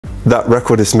that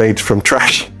record is made from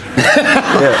trash.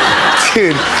 Yeah.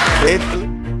 Dude,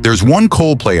 There's one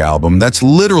Coldplay album that's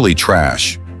literally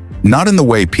trash. Not in the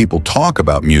way people talk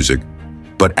about music,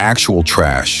 but actual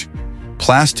trash.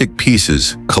 Plastic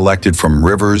pieces collected from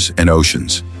rivers and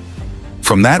oceans.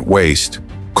 From that waste,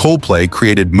 Coldplay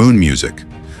created Moon Music,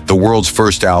 the world's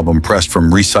first album pressed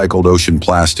from recycled ocean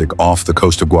plastic off the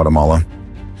coast of Guatemala.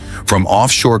 From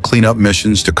offshore cleanup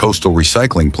missions to coastal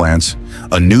recycling plants,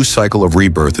 a new cycle of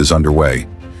rebirth is underway,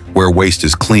 where waste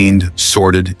is cleaned,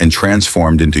 sorted, and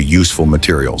transformed into useful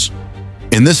materials.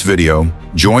 In this video,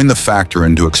 join the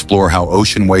Factoran to explore how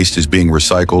ocean waste is being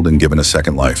recycled and given a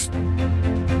second life.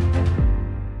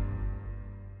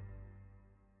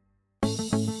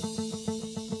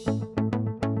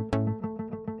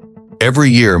 Every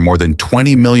year, more than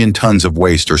 20 million tons of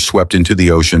waste are swept into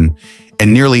the ocean,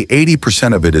 and nearly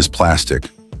 80% of it is plastic,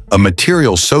 a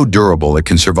material so durable it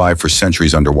can survive for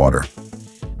centuries underwater.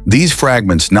 These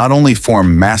fragments not only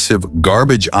form massive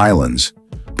garbage islands,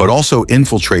 but also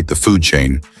infiltrate the food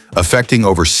chain, affecting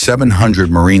over 700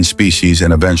 marine species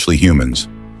and eventually humans.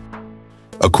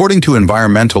 According to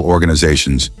environmental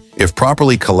organizations, if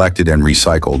properly collected and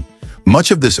recycled,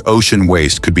 much of this ocean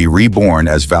waste could be reborn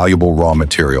as valuable raw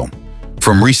material.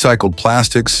 From recycled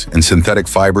plastics and synthetic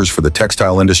fibers for the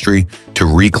textile industry to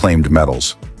reclaimed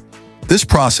metals. This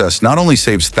process not only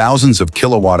saves thousands of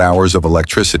kilowatt-hours of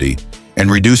electricity and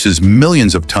reduces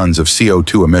millions of tons of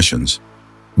CO2 emissions,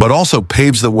 but also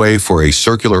paves the way for a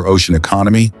circular ocean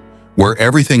economy where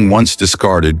everything once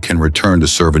discarded can return to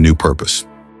serve a new purpose.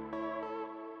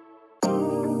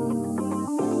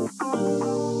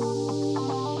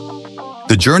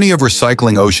 The journey of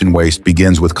recycling ocean waste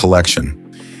begins with collection.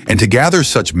 And to gather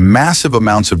such massive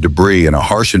amounts of debris in a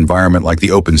harsh environment like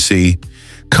the open sea,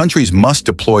 countries must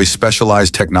deploy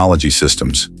specialized technology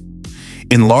systems.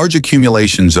 In large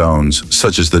accumulation zones,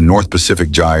 such as the North Pacific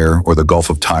Gyre or the Gulf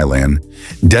of Thailand,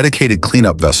 dedicated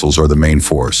cleanup vessels are the main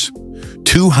force.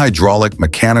 Two hydraulic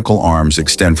mechanical arms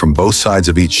extend from both sides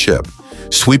of each ship,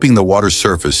 sweeping the water's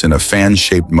surface in a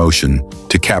fan-shaped motion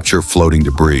to capture floating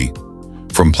debris.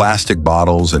 From plastic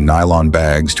bottles and nylon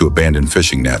bags to abandoned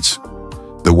fishing nets.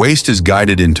 The waste is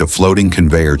guided into floating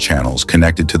conveyor channels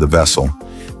connected to the vessel,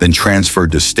 then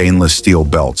transferred to stainless steel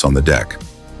belts on the deck.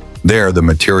 There, the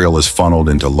material is funneled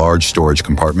into large storage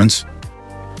compartments.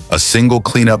 A single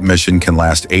cleanup mission can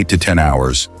last 8 to 10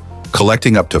 hours,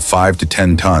 collecting up to 5 to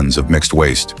 10 tons of mixed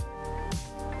waste.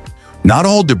 Not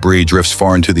all debris drifts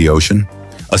far into the ocean.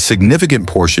 A significant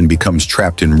portion becomes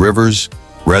trapped in rivers,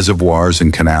 reservoirs,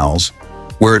 and canals,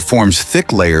 where it forms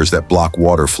thick layers that block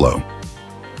water flow.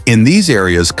 In these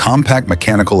areas, compact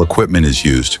mechanical equipment is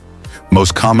used,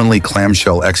 most commonly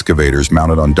clamshell excavators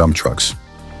mounted on dump trucks.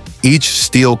 Each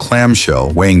steel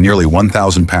clamshell, weighing nearly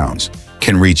 1,000 pounds,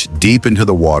 can reach deep into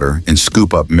the water and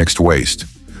scoop up mixed waste,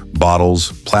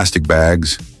 bottles, plastic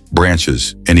bags,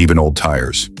 branches, and even old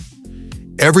tires.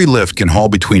 Every lift can haul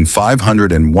between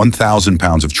 500 and 1,000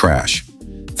 pounds of trash.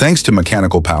 Thanks to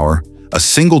mechanical power, a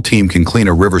single team can clean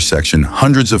a river section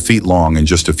hundreds of feet long in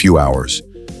just a few hours.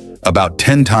 About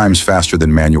 10 times faster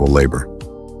than manual labor.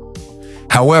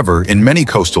 However, in many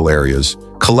coastal areas,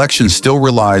 collection still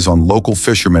relies on local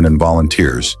fishermen and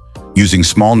volunteers, using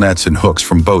small nets and hooks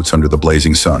from boats under the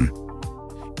blazing sun.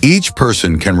 Each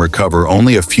person can recover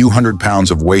only a few hundred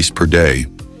pounds of waste per day,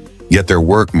 yet their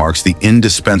work marks the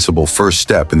indispensable first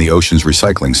step in the ocean's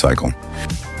recycling cycle.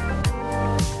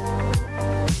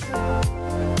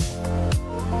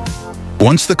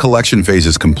 Once the collection phase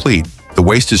is complete, the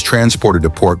waste is transported to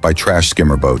port by trash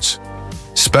skimmer boats,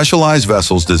 specialized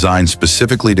vessels designed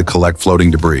specifically to collect floating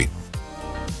debris.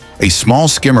 A small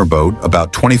skimmer boat,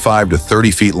 about 25 to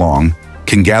 30 feet long,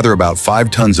 can gather about 5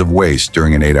 tons of waste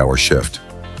during an 8-hour shift.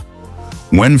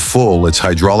 When full, its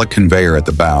hydraulic conveyor at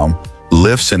the bow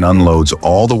lifts and unloads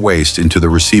all the waste into the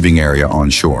receiving area on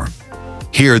shore.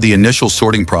 Here, the initial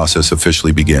sorting process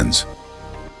officially begins.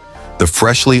 The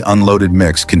freshly unloaded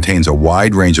mix contains a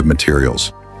wide range of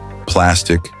materials: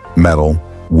 plastic, metal,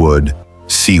 wood,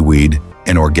 seaweed,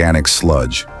 and organic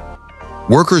sludge.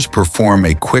 Workers perform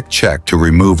a quick check to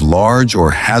remove large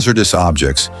or hazardous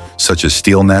objects such as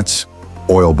steel nets,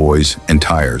 oil buoys, and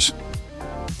tires.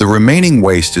 The remaining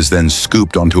waste is then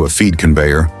scooped onto a feed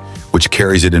conveyor, which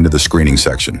carries it into the screening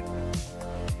section.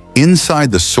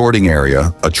 Inside the sorting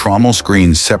area, a trommel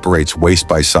screen separates waste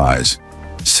by size.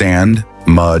 Sand,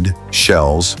 mud,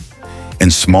 shells,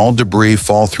 and small debris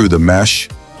fall through the mesh,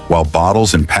 while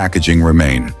bottles and packaging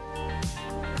remain.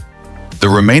 The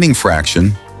remaining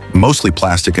fraction, mostly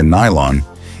plastic and nylon,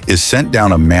 is sent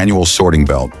down a manual sorting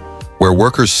belt, where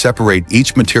workers separate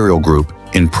each material group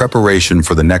in preparation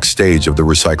for the next stage of the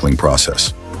recycling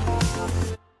process.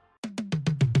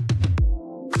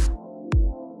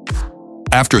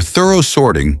 After thorough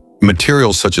sorting,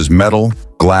 materials such as metal,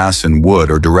 glass, and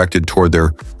wood are directed toward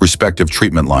their respective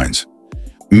treatment lines.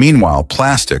 Meanwhile,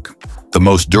 plastic, the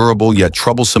most durable yet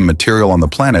troublesome material on the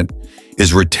planet,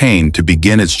 is retained to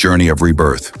begin its journey of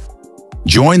rebirth.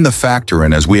 Join the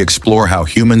Factoran as we explore how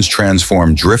humans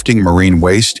transform drifting marine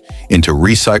waste into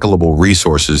recyclable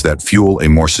resources that fuel a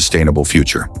more sustainable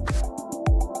future.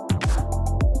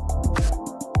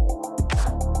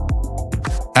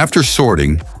 After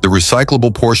sorting, the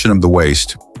recyclable portion of the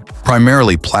waste,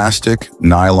 primarily plastic,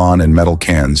 nylon, and metal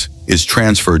cans, is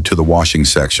transferred to the washing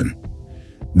section.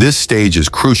 This stage is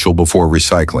crucial before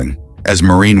recycling, as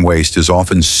marine waste is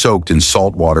often soaked in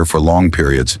salt water for long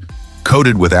periods,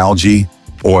 coated with algae,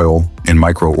 oil, and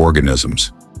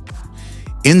microorganisms.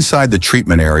 Inside the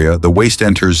treatment area, the waste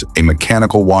enters a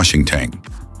mechanical washing tank.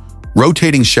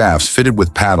 Rotating shafts fitted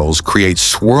with paddles create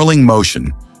swirling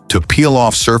motion to peel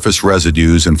off surface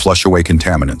residues and flush away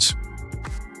contaminants.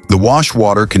 The wash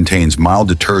water contains mild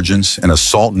detergents and a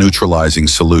salt-neutralizing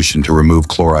solution to remove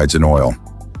chlorides and oil.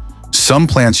 Some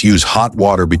plants use hot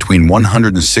water between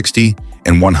 160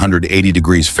 and 180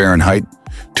 degrees Fahrenheit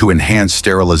to enhance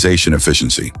sterilization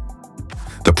efficiency.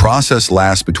 The process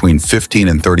lasts between 15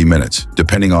 and 30 minutes,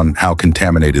 depending on how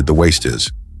contaminated the waste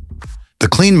is. The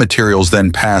clean materials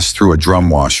then pass through a drum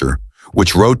washer,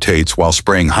 which rotates while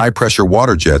spraying high-pressure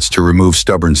water jets to remove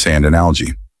stubborn sand and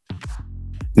algae.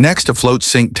 Next, a float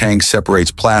sink tank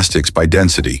separates plastics by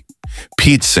density.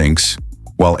 Peat sinks,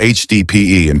 while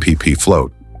HDPE and PP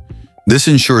float. This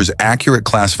ensures accurate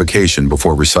classification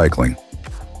before recycling.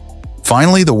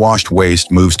 Finally, the washed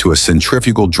waste moves to a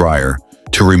centrifugal dryer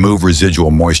to remove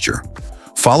residual moisture,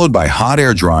 followed by hot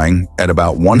air drying at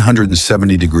about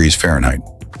 170 degrees Fahrenheit.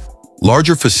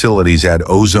 Larger facilities add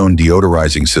ozone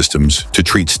deodorizing systems to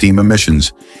treat steam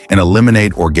emissions and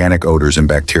eliminate organic odors and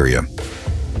bacteria.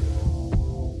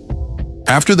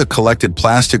 After the collected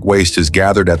plastic waste is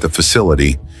gathered at the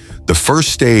facility, the first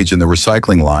stage in the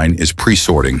recycling line is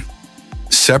pre-sorting,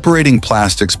 separating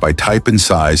plastics by type and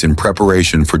size in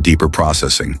preparation for deeper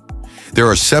processing. There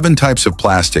are 7 types of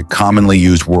plastic commonly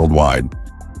used worldwide,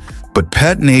 but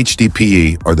PET and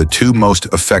HDPE are the 2 most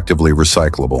effectively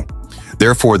recyclable.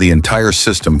 Therefore, the entire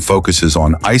system focuses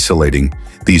on isolating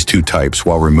these 2 types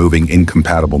while removing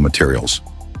incompatible materials.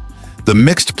 The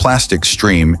mixed plastic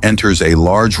stream enters a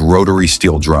large rotary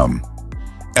steel drum.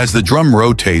 As the drum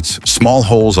rotates, small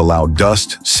holes allow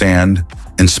dust, sand,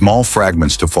 and small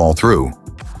fragments to fall through,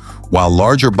 while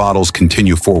larger bottles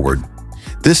continue forward.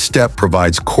 This step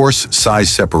provides coarse size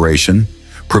separation,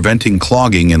 preventing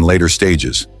clogging in later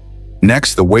stages.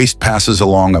 Next, the waste passes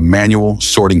along a manual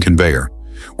sorting conveyor,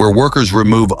 where workers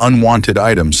remove unwanted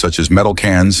items such as metal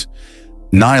cans,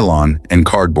 nylon, and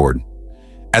cardboard.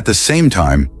 At the same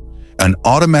time, an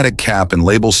automatic cap and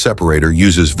label separator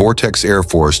uses vortex air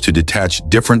force to detach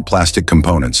different plastic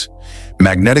components.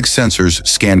 Magnetic sensors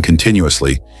scan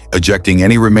continuously, ejecting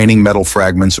any remaining metal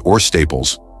fragments or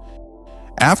staples.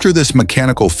 After this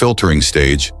mechanical filtering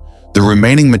stage, the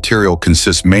remaining material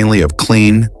consists mainly of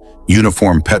clean,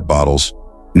 uniform PET bottles,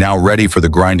 now ready for the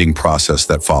grinding process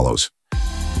that follows.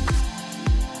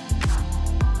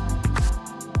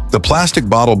 The plastic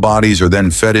bottle bodies are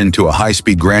then fed into a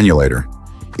high-speed granulator.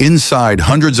 Inside,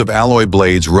 hundreds of alloy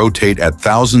blades rotate at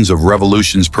thousands of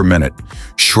revolutions per minute,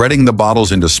 shredding the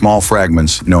bottles into small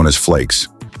fragments known as flakes.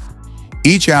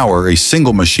 Each hour, a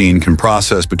single machine can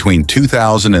process between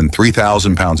 2,000 and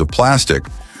 3,000 pounds of plastic,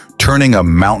 turning a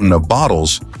mountain of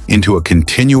bottles into a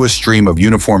continuous stream of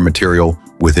uniform material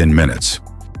within minutes.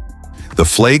 The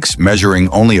flakes, measuring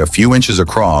only a few inches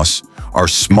across, are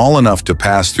small enough to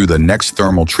pass through the next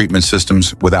thermal treatment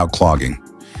systems without clogging.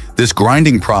 This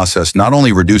grinding process not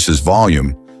only reduces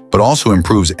volume, but also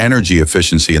improves energy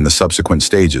efficiency in the subsequent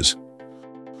stages.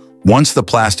 Once the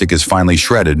plastic is finally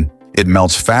shredded, it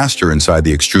melts faster inside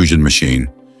the extrusion machine,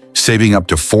 saving up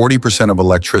to 40% of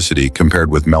electricity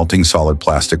compared with melting solid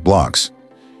plastic blocks.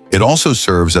 It also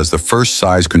serves as the first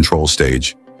size control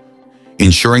stage,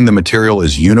 ensuring the material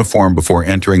is uniform before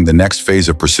entering the next phase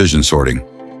of precision sorting.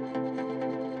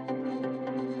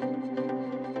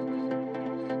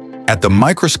 At the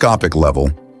microscopic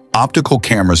level, optical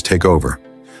cameras take over.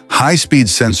 High-speed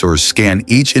sensors scan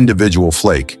each individual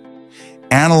flake,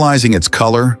 analyzing its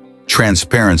color,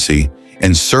 transparency,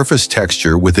 and surface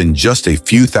texture within just a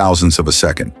few thousandths of a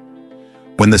second.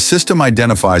 When the system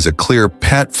identifies a clear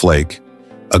PET flake,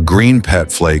 a green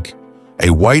PET flake, a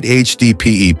white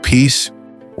HDPE piece,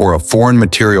 or a foreign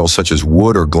material such as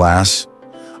wood or glass,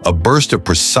 a burst of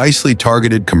precisely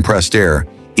targeted compressed air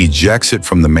ejects it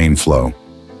from the main flow.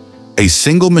 A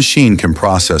single machine can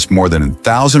process more than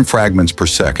 1,000 fragments per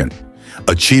second,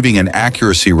 achieving an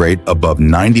accuracy rate above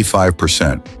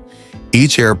 95%.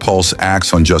 Each air pulse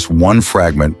acts on just one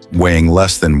fragment weighing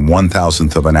less than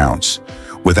 1,000th of an ounce,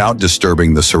 without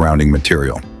disturbing the surrounding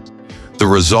material. The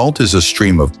result is a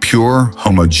stream of pure,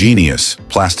 homogeneous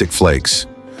plastic flakes,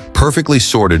 perfectly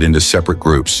sorted into separate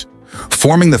groups,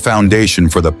 forming the foundation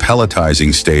for the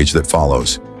pelletizing stage that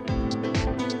follows.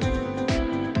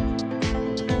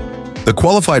 The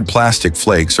qualified plastic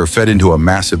flakes are fed into a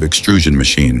massive extrusion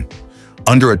machine.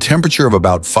 Under a temperature of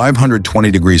about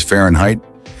 520 degrees Fahrenheit,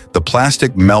 the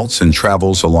plastic melts and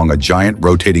travels along a giant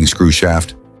rotating screw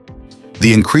shaft.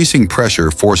 The increasing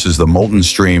pressure forces the molten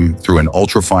stream through an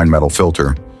ultrafine metal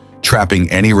filter, trapping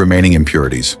any remaining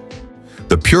impurities.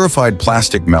 The purified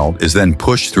plastic melt is then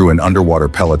pushed through an underwater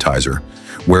pelletizer,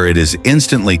 where it is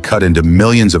instantly cut into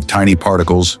millions of tiny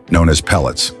particles known as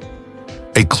pellets.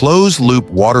 A closed-loop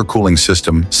water cooling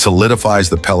system solidifies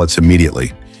the pellets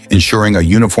immediately, ensuring a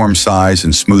uniform size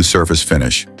and smooth surface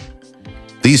finish.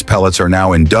 These pellets are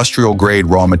now industrial-grade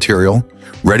raw material,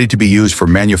 ready to be used for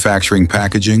manufacturing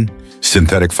packaging,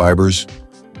 synthetic fibers,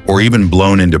 or even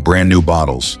blown into brand-new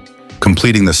bottles,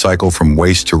 completing the cycle from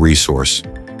waste to resource.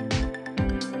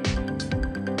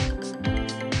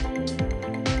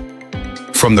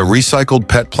 From the recycled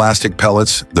PET plastic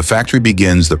pellets, the factory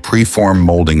begins the pre-form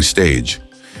molding stage,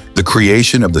 the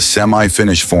creation of the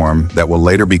semi-finished form that will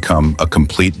later become a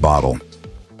complete bottle.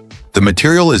 The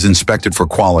material is inspected for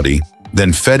quality,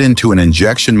 then fed into an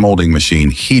injection molding machine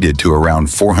heated to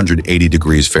around 480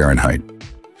 degrees Fahrenheit.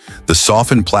 The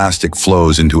softened plastic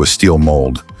flows into a steel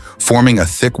mold, forming a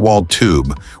thick-walled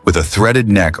tube with a threaded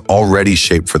neck already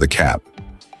shaped for the cap.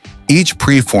 Each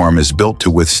preform is built to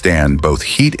withstand both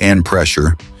heat and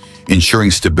pressure,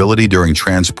 ensuring stability during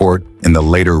transport and the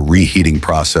later reheating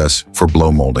process for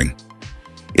blow molding.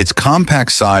 Its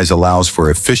compact size allows for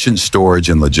efficient storage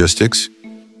and logistics.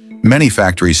 Many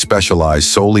factories specialize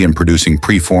solely in producing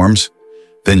preforms,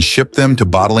 then ship them to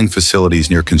bottling facilities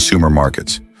near consumer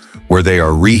markets, where they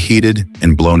are reheated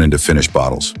and blown into finished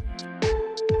bottles.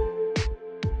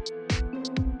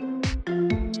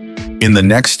 In the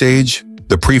next stage,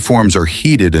 the preforms are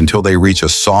heated until they reach a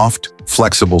soft,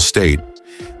 flexible state,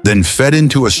 then fed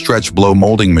into a stretch blow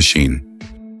molding machine.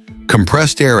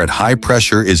 Compressed air at high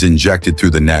pressure is injected through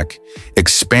the neck,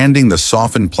 expanding the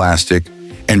softened plastic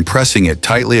and pressing it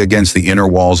tightly against the inner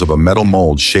walls of a metal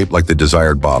mold shaped like the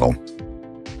desired bottle.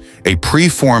 A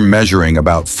preform measuring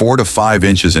about 4 to 5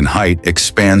 inches in height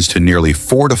expands to nearly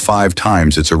 4 to 5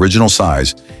 times its original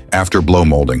size after blow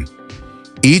molding.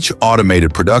 Each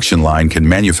automated production line can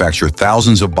manufacture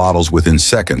thousands of bottles within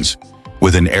seconds,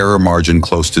 with an error margin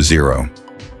close to zero.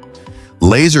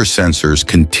 Laser sensors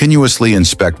continuously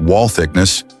inspect wall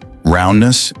thickness,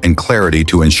 roundness, and clarity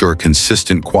to ensure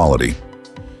consistent quality.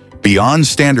 Beyond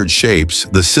standard shapes,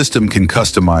 the system can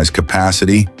customize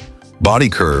capacity, body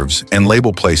curves, and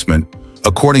label placement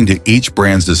according to each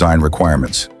brand's design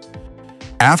requirements.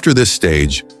 After this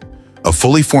stage, a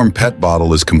fully formed PET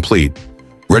bottle is complete,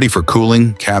 ready for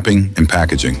cooling, capping, and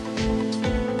packaging.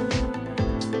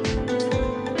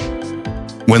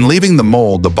 When leaving the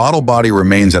mold, the bottle body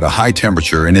remains at a high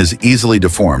temperature and is easily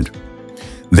deformed.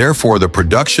 Therefore, the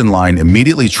production line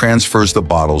immediately transfers the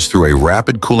bottles through a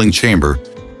rapid cooling chamber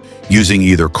using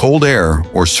either cold air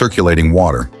or circulating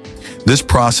water. This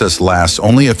process lasts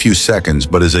only a few seconds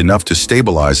but is enough to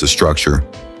stabilize the structure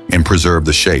and preserve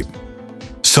the shape.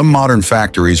 Some modern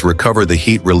factories recover the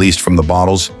heat released from the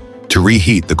bottles to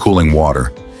reheat the cooling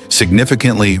water,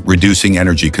 significantly reducing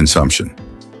energy consumption.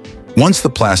 Once the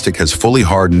plastic has fully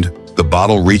hardened, the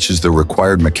bottle reaches the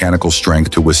required mechanical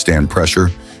strength to withstand pressure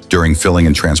during filling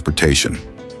and transportation.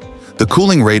 The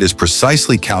cooling rate is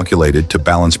precisely calculated to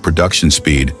balance production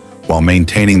speed while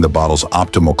maintaining the bottle's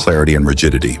optimal clarity and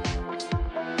rigidity.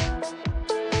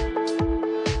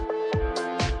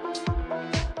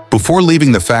 Before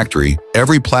leaving the factory,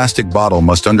 every plastic bottle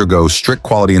must undergo strict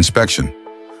quality inspection.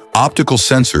 Optical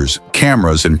sensors,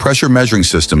 cameras, and pressure measuring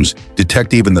systems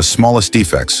detect even the smallest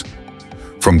defects,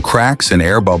 from cracks and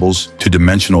air bubbles to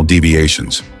dimensional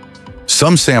deviations.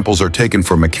 Some samples are taken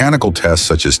for mechanical tests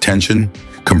such as tension,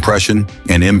 compression,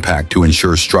 and impact to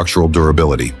ensure structural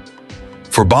durability.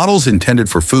 For bottles intended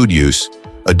for food use,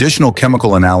 additional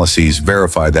chemical analyses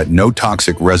verify that no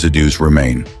toxic residues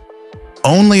remain.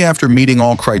 Only after meeting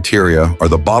all criteria are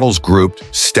the bottles grouped,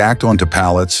 stacked onto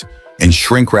pallets, and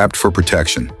shrink-wrapped for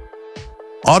protection.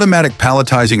 Automatic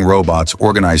palletizing robots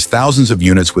organize thousands of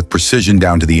units with precision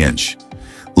down to the inch,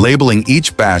 labeling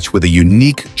each batch with a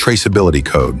unique traceability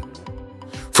code.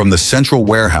 From the central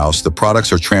warehouse, the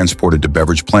products are transported to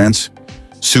beverage plants,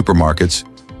 supermarkets,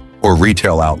 or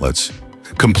retail outlets,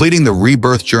 completing the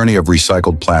rebirth journey of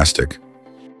recycled plastic.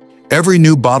 Every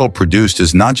new bottle produced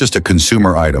is not just a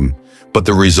consumer item, but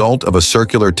the result of a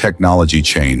circular technology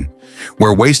chain,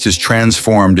 where waste is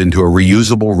transformed into a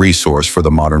reusable resource for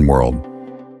the modern world.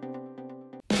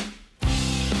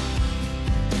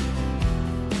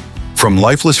 From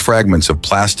lifeless fragments of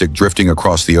plastic drifting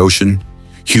across the ocean,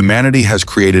 humanity has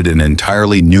created an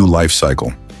entirely new life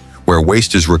cycle, where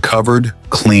waste is recovered,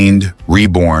 cleaned,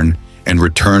 reborn, and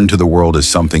returned to the world as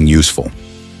something useful.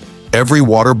 Every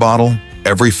water bottle,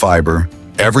 every fiber,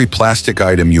 every plastic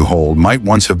item you hold might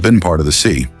once have been part of the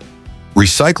sea.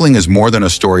 Recycling is more than a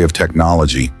story of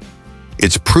technology.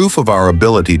 It's proof of our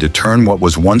ability to turn what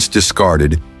was once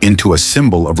discarded into a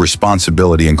symbol of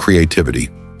responsibility and creativity.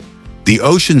 The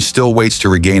ocean still waits to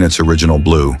regain its original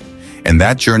blue, and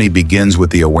that journey begins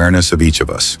with the awareness of each of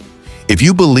us. If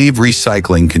you believe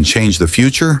recycling can change the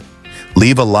future,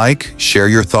 leave a like, share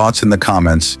your thoughts in the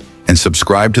comments, and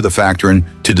subscribe to the Factoran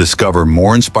to discover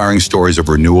more inspiring stories of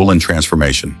renewal and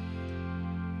transformation.